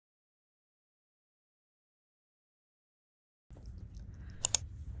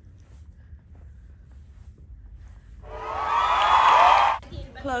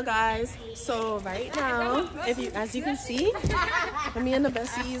Hello guys, so right now, as you can see, me and the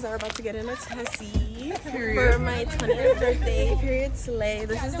Bessies are about to get in a Tessie for my 20th birthday. Period slay.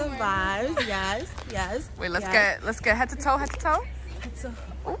 This is the vibes. Yes. Wait, let's get head to toe.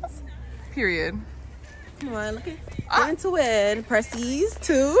 Period. Come on, get into it. Pressies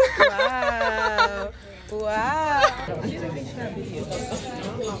too. Wow.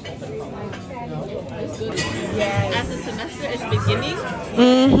 Yes. As the semester is beginning,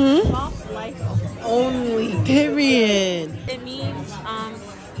 soft life only. Period. It means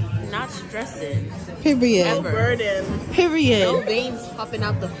not stressing. Period. No burden. Period. No veins popping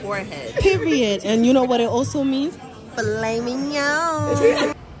out the forehead. Period. And you know what it also means? Filet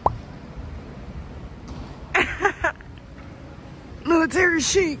mignon. Military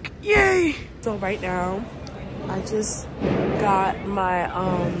chic. Yay. So right now, I just got my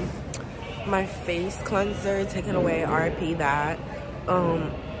my face cleanser taken away. RIP that.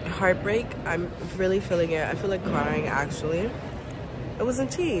 Heartbreak. I'm really feeling it. I feel like crying actually. It wasn't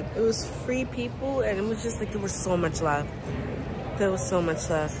cheap. It was free people and it was just like there was so much left. There was so much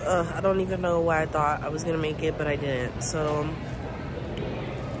left. I don't even know why I thought I was gonna make it, but I didn't. So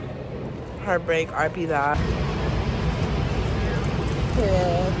heartbreak. RIP that.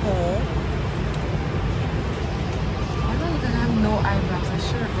 No eyebrows. I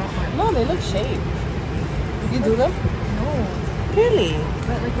should have brought one. No, they look shaved. You do them? No. Really?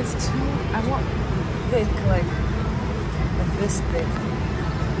 But like it's too. I want thick, like this thick.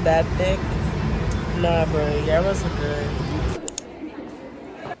 That thick? Nah, bro. Your eyebrows look good.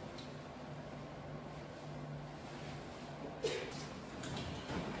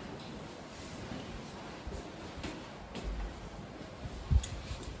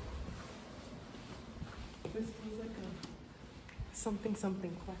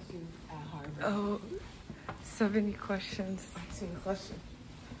 Something question at Harvard. Oh, so many questions. Ask me a question.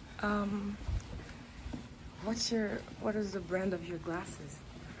 What is the brand of your glasses?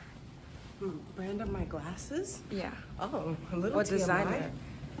 Brand of my glasses? Yeah. Oh, a little What TMI. designer?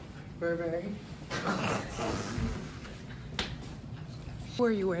 Burberry. Who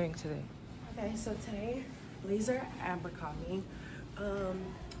are you wearing today? Okay, so today, blazer Abercrombie,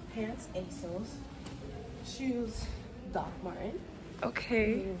 pants ASOS, shoes Doc Martin.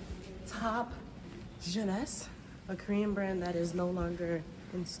 Okay. Top Jeunesse, a Korean brand that is no longer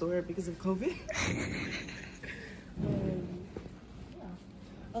in store because of COVID.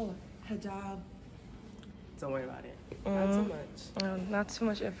 Oh, hijab. Don't worry about it. Not too much. Not too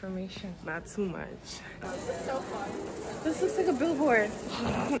much information. Not too much. This is so fun. This looks like a billboard.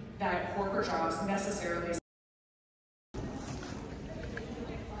 That corporate jobs necessarily.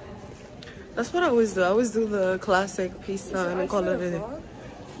 That's what I always do. I always do the classic peace sign and call it a day.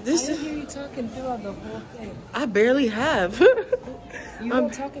 This I hear you talking throughout the whole thing. I barely have. You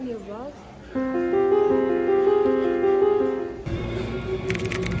don't talk in your vlog?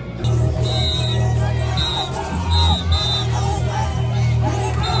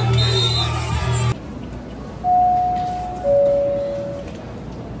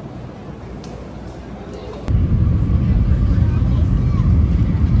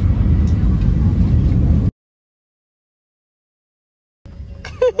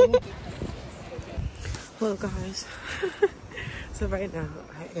 Well, guys, so right now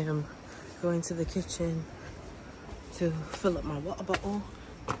I am going to the kitchen to fill up my water bottle.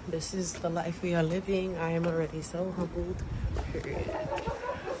 This is the life we are living. I am already so humbled. Period.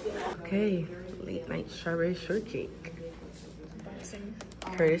 Okay, late night strawberry shortcake.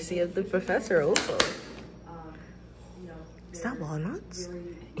 Courtesy of the professor also. Is that walnuts?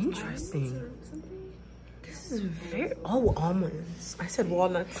 Interesting. This is very, oh, almonds. I said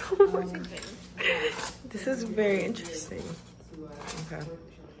walnuts. This is very interesting. Okay.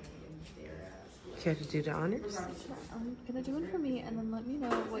 Care to do the honors? I'm gonna do one for me and then let me know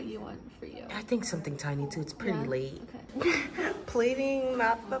what you want for you. I think something tiny too. It's pretty late. Okay. Plating,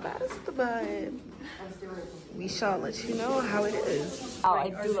 not the best, but we shall let you know how it is. Oh, I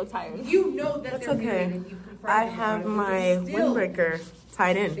do look tired. You know that That's they're okay. muted and you confirmed I it, have but my they still- windbreaker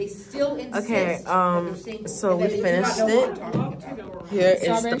tied in. They still insist Okay, that they're single, so and we that they do not finished know it. what I'm talking about. Here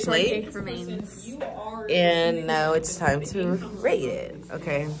is the plate. Remains. And now it's time to rate it.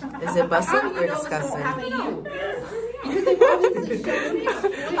 Okay. Is it busted or disgusting?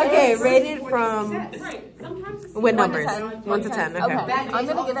 Okay, rated from With numbers. 10. 1 to 10. Okay. I'm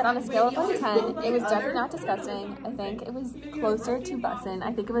gonna give it on a scale of 1 to 10. It was definitely not disgusting. I think it was closer to bussin'.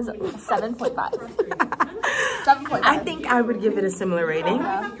 I think it was 7.5. 7.5. I think I would give it a similar rating.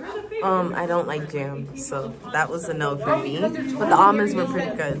 I don't like jam, so that was a no for me. But the almonds were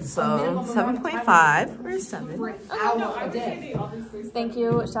pretty good, so 7.5 or 7. Thank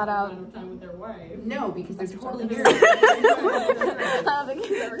you. Shout out. No, because they're totally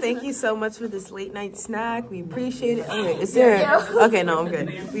Thank you so much for this late night snack. We appreciate it. Okay, is there? Okay, no, I'm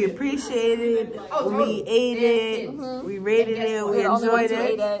good. We appreciate it. We ate it. We rated it. We enjoyed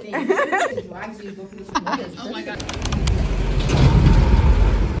it. Oh my god.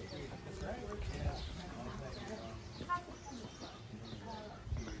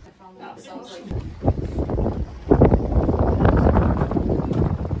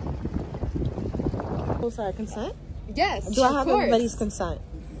 Oh, sorry, consent? Yes. Do I have everybody's consent?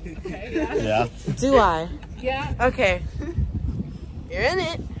 Yeah. Do I? Yeah. Okay. You're in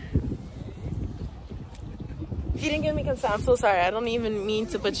it. He didn't give me consent. I'm so sorry. I don't even mean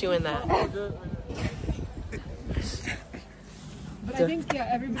to put you in that. But I think, yeah,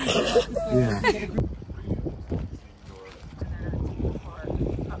 everybody. Yeah.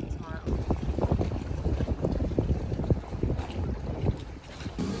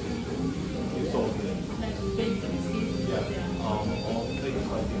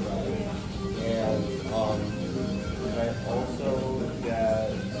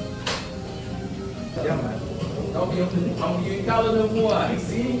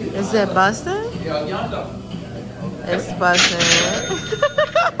 Is it busting? It's busting.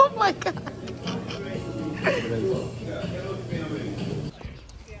 Oh my god.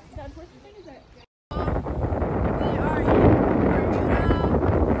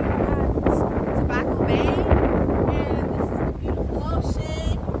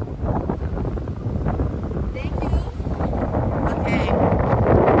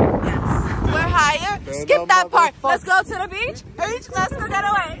 Skip that part. Let's go to the beach. Let's go get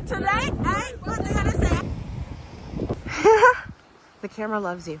away. Today, hey, what are you gonna say? The camera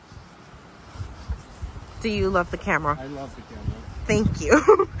loves you. Do you love the camera? I love the camera. Thank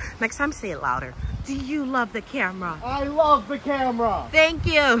you. Next time, say it louder. Do you love the camera? I love the camera. Thank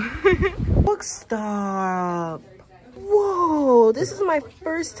you. Look, stop. Whoa, this is my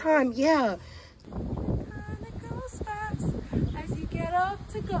first time. Yeah. As you get up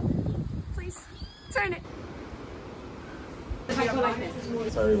to go. Please turn it.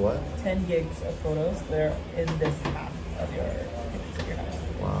 Sorry, what? 10 gigs of photos. They're in this half of your house.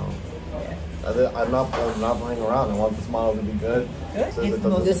 Wow. I'm not playing around. I want this model to be good. Good? So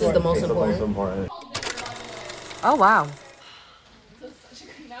This is the most important. Oh, wow.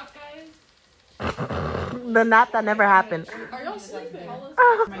 The nap that never happened. Are y'all sleeping?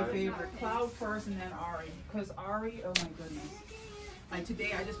 My favorite. Cloud first and then Ari. Because Ari, oh my goodness. Like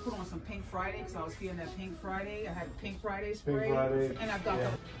today, I just put on some Pink Friday because I was feeling that Pink Friday. I had a Pink Friday spray. Pink Friday. And I've got the...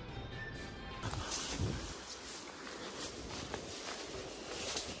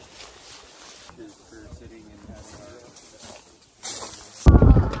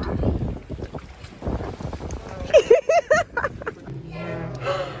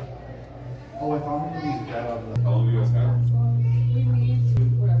 Oh, I found these dead on the... How long do you guys have? We need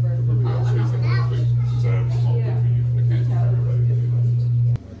whatever.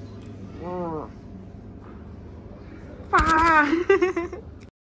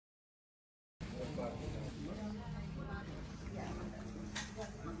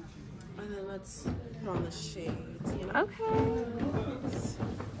 And then let's put on the shades, you know? Okay.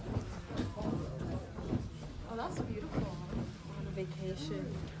 Oh, that's beautiful. On a vacation.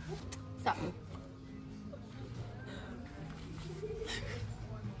 Stop.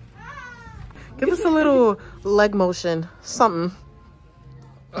 Give us a little leg motion, something.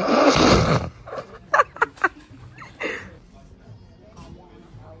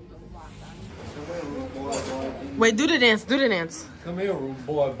 Wait, do the dance, do the dance. Come here, rude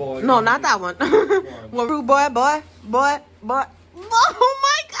boy. No, not that one. Well, rude boy. Oh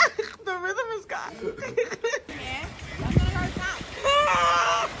my god, the rhythm is gone.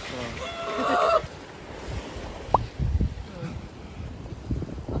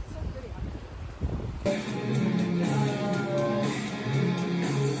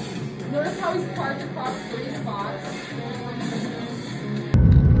 Notice how he's parked across 3 spots.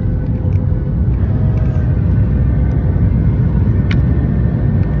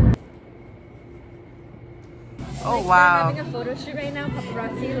 Oh wow. We're having a photo shoot right now,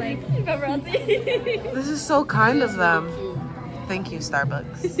 paparazzi, paparazzi. This is so kind of them. Thank you,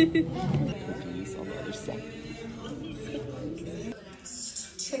 Starbucks.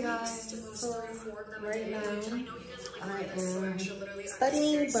 Hey guys, so right now I am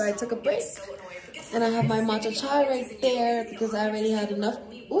studying, but I took a break. And I have my matcha chai right there because I already had enough.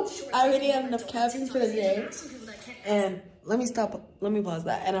 Oops, I already had enough caffeine for the day. And let me pause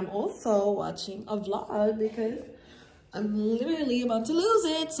that. And I'm also watching a vlog because I'm literally about to lose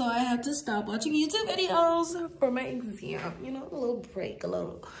it. So I have to stop watching YouTube videos for my exam. You know, a little break, a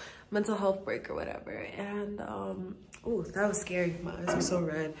little mental health break or whatever. And oh, that was scary. My eyes are so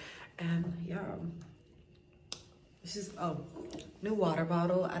red. And yeah, this is new water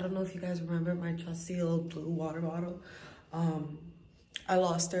bottle. I don't know if you guys remember my trusty old blue water bottle. I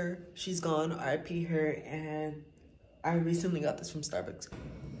lost her. She's gone. RIP her. And I recently got this from Starbucks.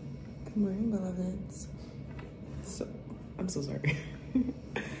 Good morning, beloveds. So I'm so sorry. Good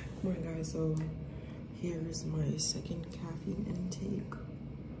morning, guys. So here's my second caffeine intake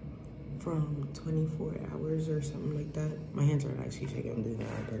from 24 hours or something like that. My hands are actually shaking. I'm doing that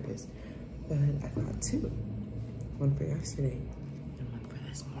on purpose. But I got two. One for yesterday and one for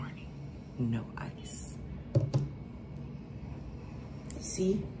this morning. No ice.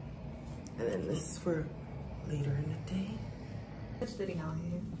 See? And then this is for later in the day. Just sitting out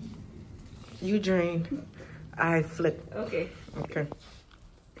here. You drain. I flip. Okay. Okay.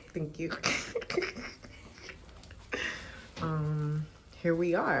 Thank you. Here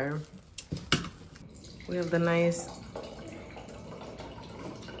we are. We have the nice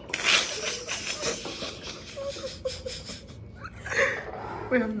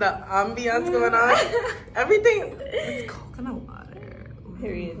we have the ambiance going on. Everything is coconut water.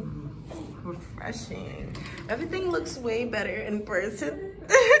 Period. Refreshing. Everything looks way better in person.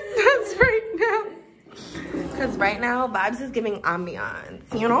 That's right now. Because right now, vibes is giving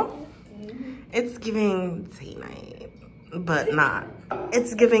ambiance, you know? It's giving date night, but not.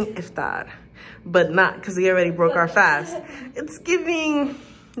 It's giving iftar, but not, because we already broke our fast. It's giving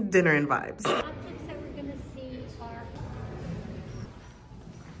dinner and vibes. Objects that we're gonna see are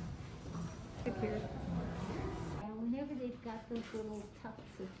whenever they've got those little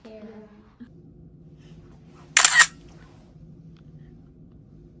tufts of hair.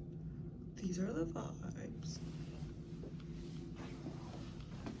 These are the vibes.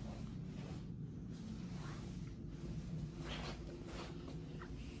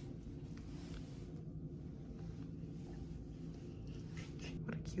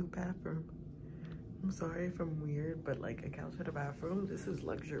 What a cute bathroom. I'm sorry if I'm weird, but like a couch at a bathroom, this is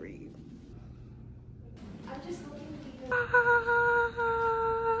luxury. I'm just looking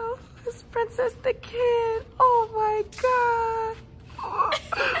Oh, this Princess the Kid. Oh my God. Oh,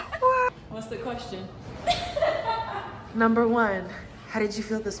 wow. What's the question? Number one, how did you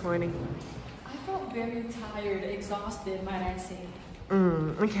feel this morning? I felt very tired, exhausted, might I say.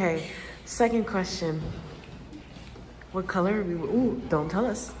 Okay. Second question. What color are we? Ooh, don't tell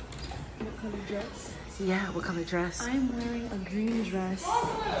us. What color dress? Yeah, what color dress? I'm wearing a green dress.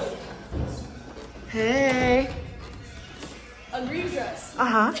 Hey. A green dress.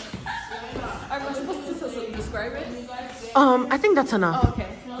 Uh-huh. Am I supposed to describe it? I think that's enough. Oh, okay.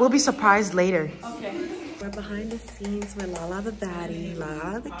 We'll be surprised later. Okay. We're behind the scenes with Lala the baddie,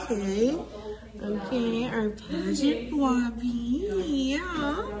 Lala the kid. Okay, our pageant wobby.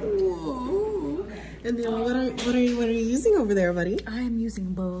 Yeah. Ooh. And then what are you using over there, buddy? I am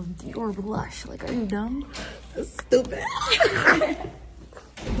using the Dior blush. Like, are you dumb? Stupid.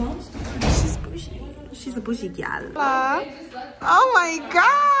 She's bougie. She's a bougie gal. Oh my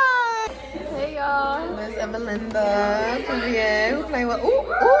God. Hey y'all. There's Emelinda, Vivian, who playing with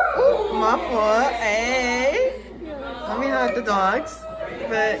ooh, my foot. Hey. Let me hug the dogs.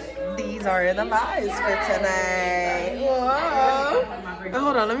 But these are the vibes for tonight. Whoa. Oh,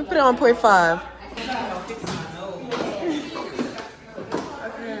 hold on, let me put it on 0.5.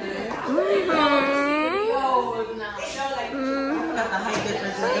 Got the height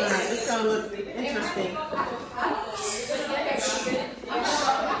differences. It's gonna look interesting.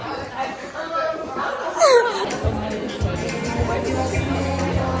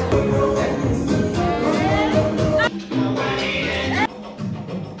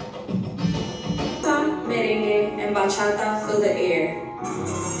 Merengue and bachata fill the air.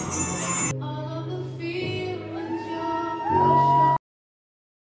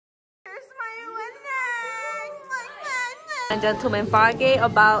 Gentleman Fargate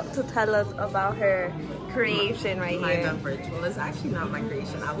about to tell us about her creation right My here. beverage. Well, it's actually not my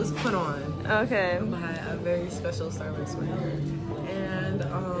creation. I was put on Okay. by a very special Starbucks worker. And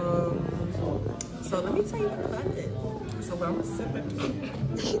so let me tell you what I did. So what I'm sipping,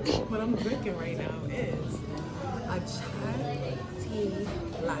 what I'm drinking right now is a chai tea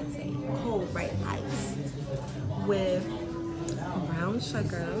latte, cold, right, iced, with brown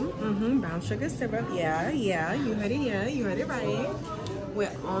sugar. Brown sugar syrup. Yeah, you heard it. Yeah, you heard it right.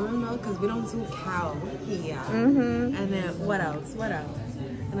 With almond milk, because we don't do cow. Yeah. And then what else?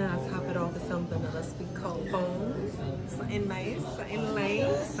 And then I'll top it off with some vanilla sweet cold foam. Something nice, something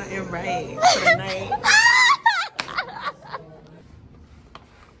light, something right for the night.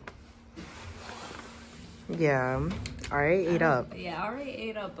 Yeah. Alright, ate up. Yeah, I already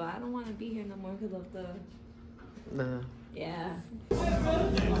ate up, but I don't want to be here no more because of the... Yeah.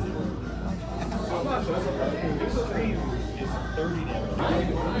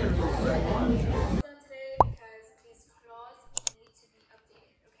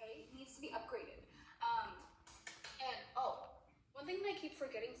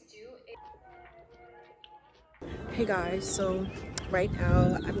 Hey guys, so right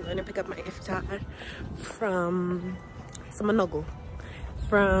now I'm going to pick up my iftar from Samanogo,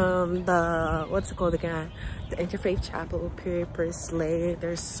 from the, what's it called again? The Interfaith Chapel, Period Per Slay.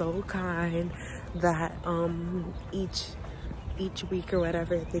 They're so kind that each week or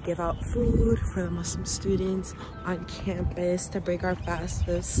whatever they give out food for the Muslim students on campus to break our fast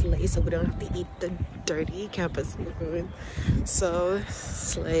with Slay, so we don't have to eat the dirty campus food. So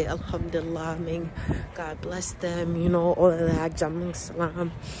Slay, alhamdulillah, may God bless them, you know, all of that, Jamming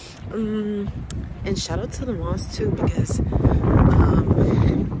Salam. And shout out to the mosque too, because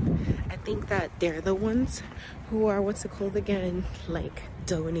I think that they're the ones who are, what's it called again, like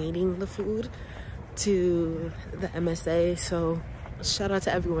donating the food to the MSA. So shout out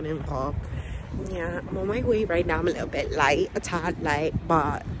to everyone involved. Yeah, I'm on my way right now. I'm a little bit light, a tad light,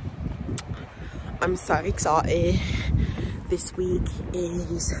 but I'm so excited. This week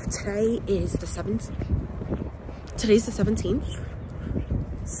is, today is the 7th. Today's the 17th.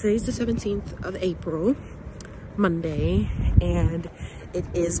 Today's the 17th of April, Monday, and it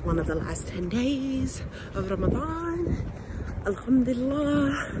is one of the last 10 days of Ramadan.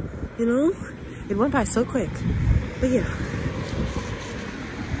 Alhamdulillah, you know, it went by so quick. But yeah.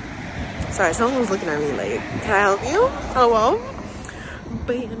 Sorry, someone was looking at me like, can I help you? Hello?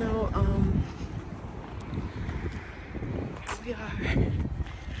 But you know,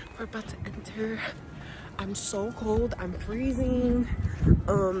 we're about to enter. I'm so cold, I'm freezing.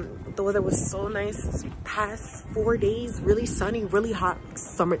 The weather was so nice this past 4 days, really sunny, really hot,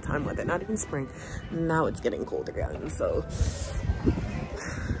 summertime weather, not even spring. Now it's getting cold again, so.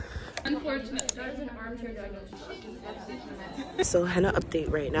 So henna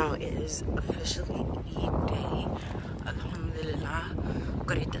update right now is officially Eid Day. Alhamdulillah.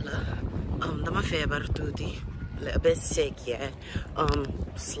 Dama fever tutti. A little bit sick, yeah.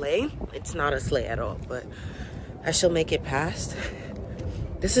 Slay. It's not a slay at all, but I shall make it past.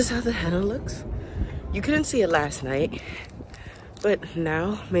 This is how the henna looks. You couldn't see it last night, but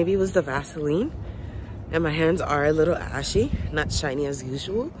now maybe it was the Vaseline, and my hands are a little ashy, not shiny as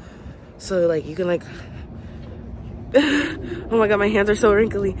usual. So like you can like, oh my god, my hands are so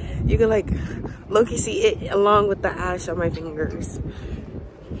wrinkly. You can like low-key see it along with the ash on my fingers.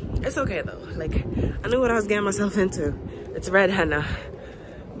 It's okay though. Like, I knew what I was getting myself into. It's red henna,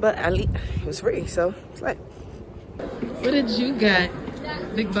 but at least it was free, so it's like. What did you get?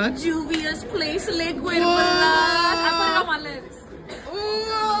 Big bucks? Juvia's Place liquid blush. I put it on my lips.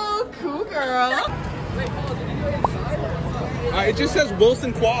 Ooh, cool girl. It just says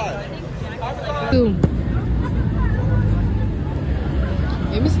Wilson Quad.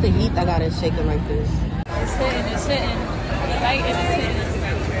 Maybe it's the heat that got it shaking like this. It's hitting, it's hitting. Right, it's hitting.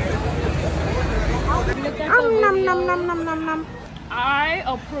 I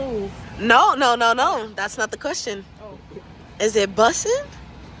approve. No. That's not the question. Oh. Is it bussin'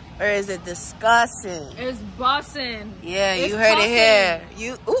 or is it disgusting? It's bussin'. Yeah, it's you heard tussin'. it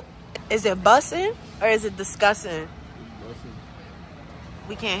here. Is it bussin' or is it disgusting?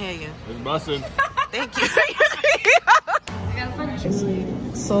 We can't hear you. It's bussin'. Thank you.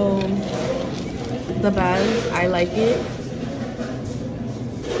 So the bag, I like it.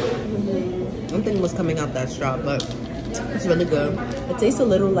 I don't think it was coming out that strong, but it's really good. It tastes a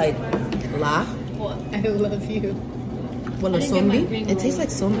little like la. What? I love you. Well, a sombi. It tastes like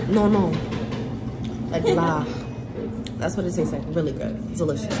some. No. Like la. That's what it tastes like. Really good. It's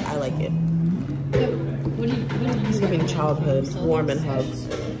delicious. I like it. It's giving childhood, warm and hugs.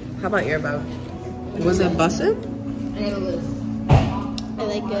 How about your bag? Was it busted? It was. I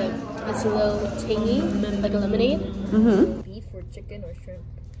like it. It's a little tangy, like a lemonade. Mm-hmm. Beef or chicken or shrimp?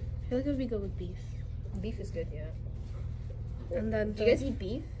 I feel like it would be good with beef. Beef is good, yeah. And then, do you guys eat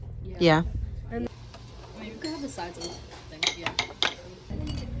beef? Yeah. And you can have the sides of the thing, yeah.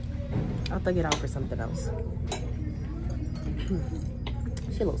 I'll thug it out for something else.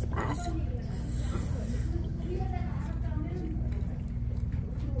 She looks spicy.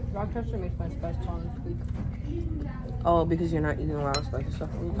 Rochester makes my spice tolerance weak. Oh, because you're not eating a lot of spicy stuff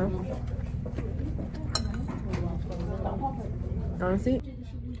all the time? Honestly,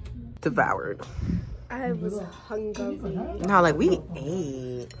 devoured. I was hungry. Not like we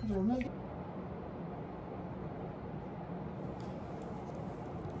ate.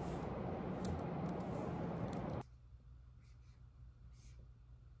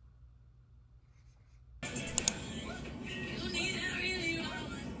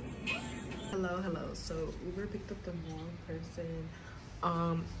 Hello. So Uber picked up the wrong person.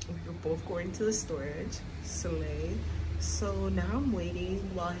 We were both going to the storage, Soleil. So now I'm waiting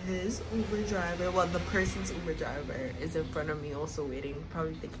while his Uber driver, well, the person's Uber driver is in front of me also waiting,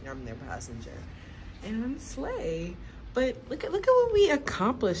 probably thinking I'm their passenger. And I'm Slay. But look at what we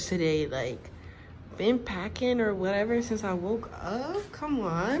accomplished today. Like, been packing or whatever since I woke up. Come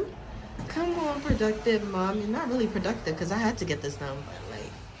on, productive mom. You're not really productive because I had to get this done, but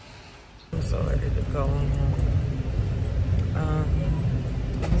like, I'm so ready to go.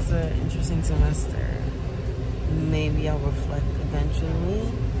 It was an interesting semester. Maybe I'll reflect eventually,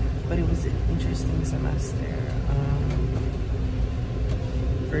 but it was an interesting semester,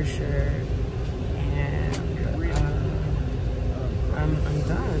 for sure. And I'm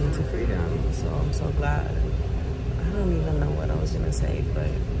done to freedom, so I'm so glad. I don't even know what I was gonna say,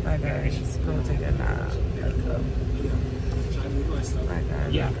 but bye guys, go take a nap. Bye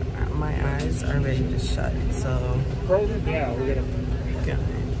guys. Yeah. My eyes are ready to shut, so yeah, we're gonna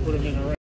put them in a